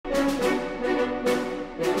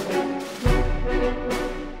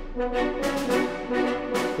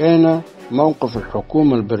كان موقف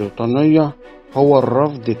الحكومة البريطانية هو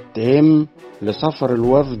الرفض التام لسفر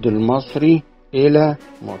الوفد المصري إلى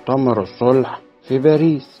مؤتمر الصلح في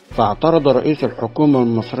باريس. فاعترض رئيس الحكومة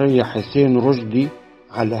المصرية حسين رشدي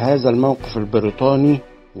على هذا الموقف البريطاني،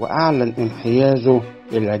 وأعلن انحيازه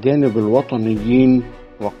إلى جانب الوطنيين،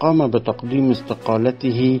 وقام بتقديم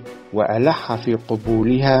استقالته وألح في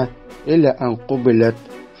قبولها، إلى أن قبلت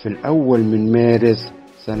في الأول من مارس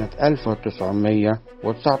سنة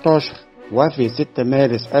 1919. وفي 6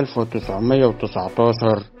 مارس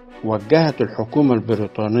 1919 وجهت الحكومة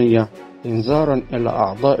البريطانية إنذارا إلى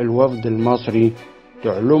أعضاء الوفد المصري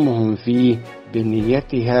تعلمهم فيه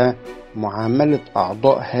بنيتها معاملة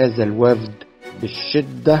أعضاء هذا الوفد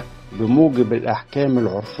بالشدة بموجب الأحكام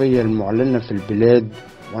العرفية المعلنة في البلاد.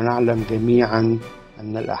 ونعلم جميعا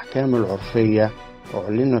أن الأحكام العرفية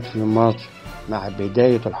أعلنت في مصر مع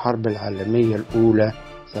بداية الحرب العالمية الأولى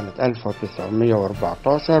سنة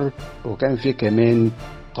 1914، وكان في كمان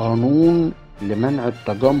قانون لمنع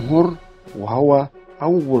التجمهر، وهو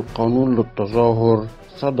أول قانون للتظاهر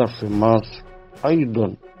صدر في مصر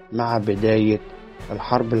أيضا مع بداية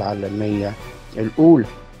الحرب العالمية الأولى.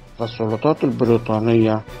 فالسلطات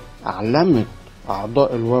البريطانية أعلمت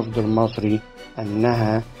أعضاء الوفد المصري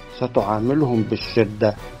أنها ستعاملهم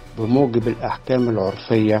بالشدة بموجب الأحكام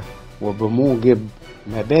العرفية وبموجب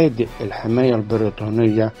مبادئ الحماية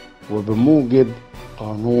البريطانية وبموجب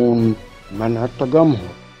قانون منع التجمهر.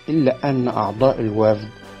 إلا أن أعضاء الوفد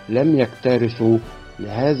لم يكترثوا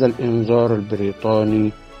لهذا الإنذار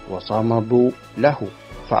البريطاني وصمدوا له،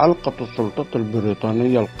 فألقت السلطات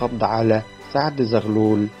البريطانية القبض على سعد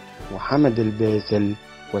زغلول وحمد الباسل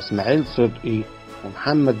واسماعيل صدقي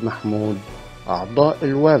ومحمد محمود أعضاء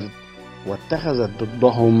الوفد، واتخذت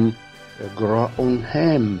ضدهم إجراء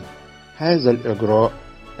هام. هذا الإجراء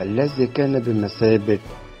الذي كان بمثابة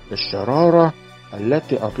الشرارة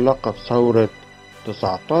التي أطلقت ثورة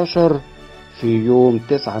 19 في يوم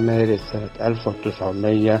 9 مارس سنة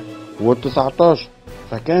 1919.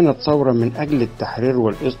 فكانت ثورة من أجل التحرير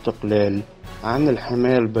والاستقلال عن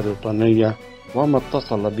الحماية البريطانية وما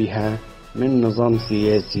اتصل بها من نظام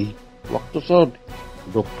سياسي واقتصادي.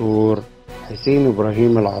 دكتور حسين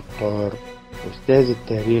إبراهيم العطار، أستاذ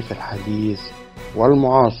التاريخ الحديث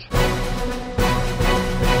والمعاصر.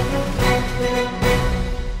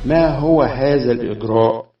 ما هو هذا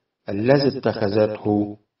الإجراء الذي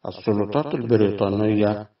اتخذته السلطات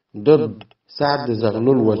البريطانية ضد سعد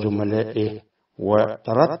زغلول وزملائه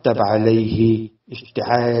وترتب عليه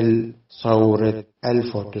اشتعال ثورة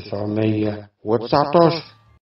 1919؟